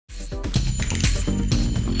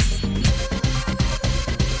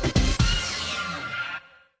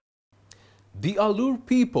The Alur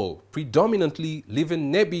people predominantly live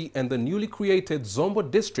in Nebbi and the newly created Zombo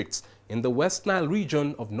districts in the West Nile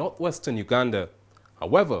region of northwestern Uganda.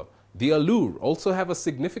 However, the Alur also have a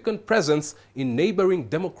significant presence in neighboring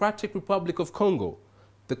Democratic Republic of Congo.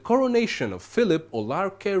 The coronation of Phillip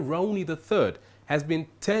Olarker Rauni III has been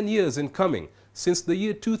 10 years in coming, since the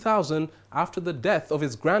year 2000 after the death of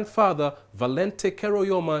his grandfather Valente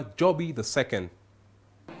Keroyoma Jobi II.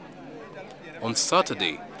 On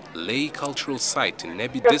Saturday, Lay cultural site in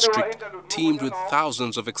Nebbi District teemed with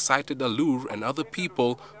thousands of excited Alur and other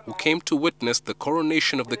people who came to witness the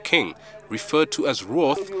coronation of the king, referred to as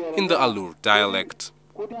Rwoth in the Alur dialect.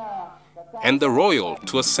 And the royal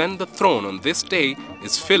to ascend the throne on this day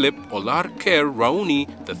is Phillip Olarker Rauni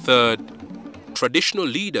III. Traditional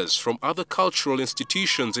leaders from other cultural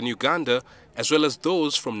institutions in Uganda, as well as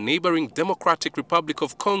those from neighboring Democratic Republic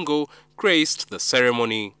of Congo, graced the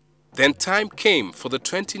ceremony. Then time came for the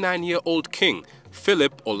 29-year-old king,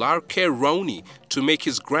 Phillip Olarker Rauni, to make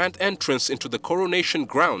his grand entrance into the coronation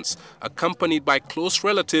grounds, accompanied by close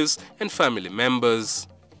relatives and family members.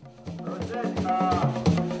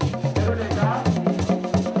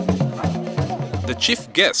 The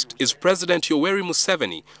chief guest is President Yoweri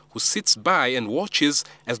Museveni, who sits by and watches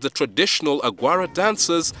as the traditional Agwara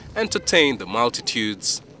dancers entertain the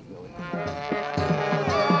multitudes.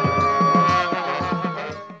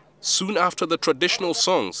 Soon after the traditional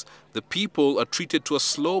songs, the people are treated to a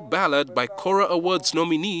slow ballad by Cora Awards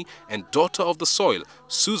nominee and daughter of the soil,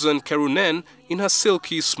 Susan Kerunen, in her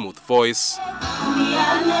silky, smooth voice.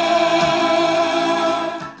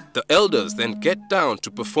 The elders then get down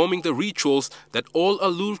to performing the rituals that all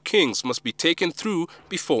Alur kings must be taken through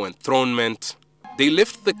before enthronement. They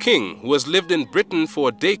lift the king, who has lived in Britain for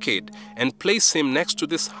a decade, and place him next to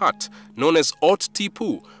this hut known as Ot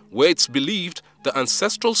Tipu, where it's believed the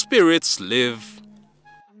ancestral spirits live.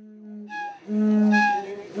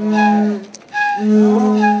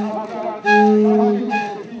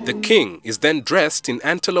 The king is then dressed in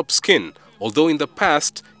antelope skin, although in the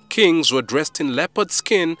past, kings were dressed in leopard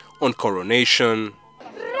skin on coronation.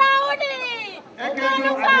 Rauni!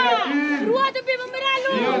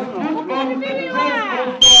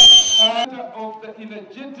 Of the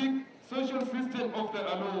energetic social system of the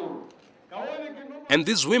Alur. And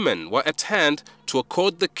these women were at hand to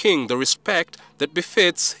accord the king the respect that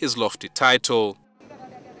befits his lofty title.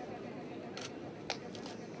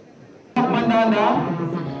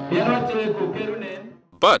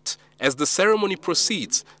 But as the ceremony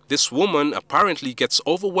proceeds, this woman apparently gets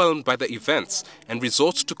overwhelmed by the events and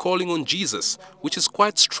resorts to calling on Jesus, which is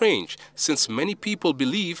quite strange since many people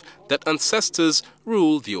believe that ancestors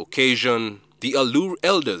rule the occasion. The Alur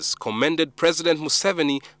elders commended President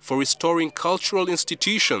Museveni for restoring cultural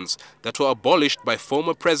institutions that were abolished by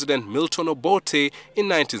former President Milton Obote in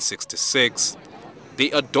 1966.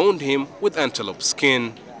 They adorned him with antelope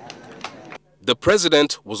skin. The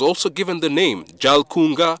president was also given the name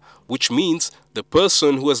Jalkunga, which means the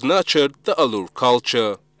person who has nurtured the Alur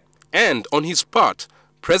culture. And on his part,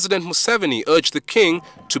 President Museveni urged the king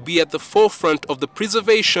to be at the forefront of the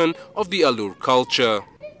preservation of the Alur culture.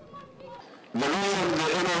 The reason the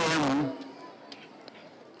NRM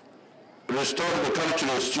restored the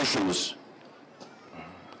cultural institutions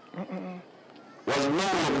was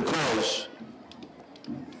mainly because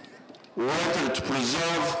we wanted to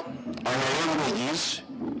preserve our languages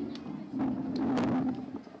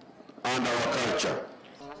and our culture.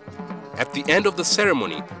 At the end of the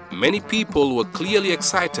ceremony, many people were clearly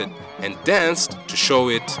excited and danced to show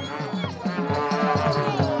it.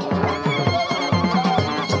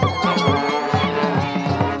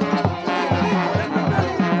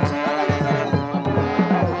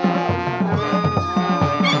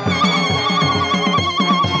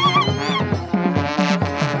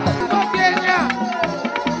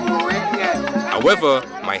 However,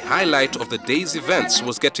 my highlight of the day's events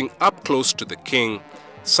was getting up close to the king,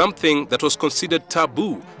 something that was considered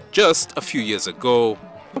taboo just a few years ago.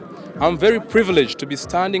 I'm very privileged to be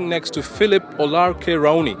standing next to Phillip Olarker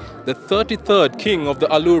Rauni, the 33rd king of the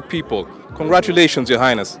Alur people. Congratulations, Your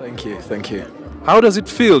Highness. Thank you, thank you. How does it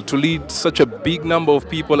feel to lead such a big number of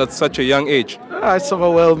people at such a young age? It's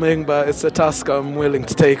overwhelming, but it's a task I'm willing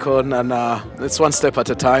to take on, and it's one step at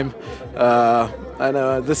a time.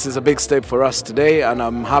 This is a big step for us today, and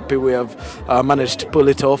I'm happy we have managed to pull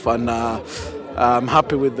it off, and I'm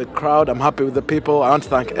happy with the crowd, I'm happy with the people. I want to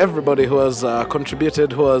thank everybody who has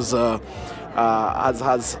contributed, who has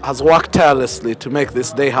has worked tirelessly to make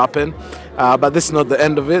this day happen. But this is not the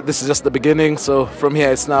end of it. This is just the beginning. So from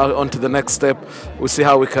here, it's now on to the next step. We'll see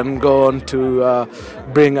how we can go on to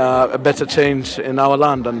bring a better change in our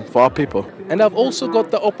land and for our people. And I've also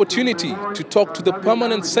got the opportunity to talk to the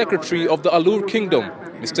permanent secretary of the Alur Kingdom,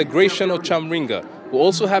 Mr. Gratian Ochamringa, who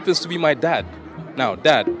also happens to be my dad. Now,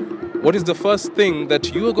 Dad, what is the first thing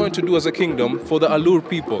that you are going to do as a kingdom for the Alur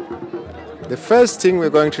people? The first thing we're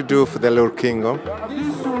going to do for the Alur Kingdom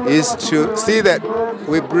is to see that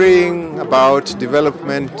we bring about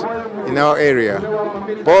development in our area,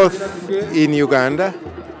 both in Uganda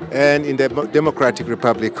and in the Democratic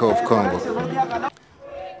Republic of Congo.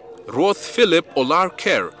 Rwoth Phillip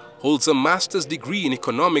Olarker holds a master's degree in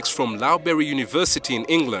economics from Loughbury University in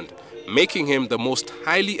England, making him the most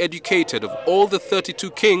highly educated of all the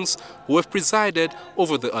 32 kings who have presided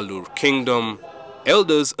over the Alur Kingdom.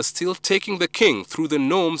 Elders are still taking the king through the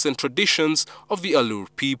norms and traditions of the Alur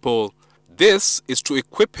people. This is to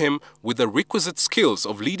equip him with the requisite skills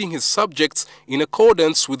of leading his subjects in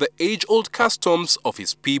accordance with the age-old customs of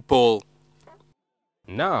his people.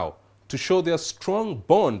 Now, to show their strong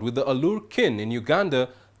bond with the Alur kin in Uganda,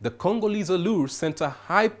 the Congolese Alur sent a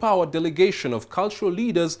high-powered delegation of cultural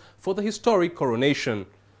leaders for the historic coronation.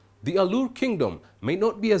 The Alur kingdom may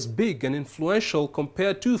not be as big and influential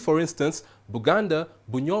compared to, for instance, Buganda,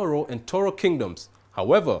 Bunyoro and Toro kingdoms.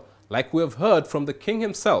 However, like we have heard from the king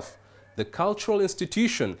himself, the cultural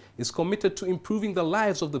institution is committed to improving the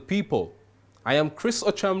lives of the people. I am Chris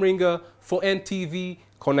Ochamringa for NTV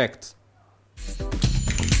Connect.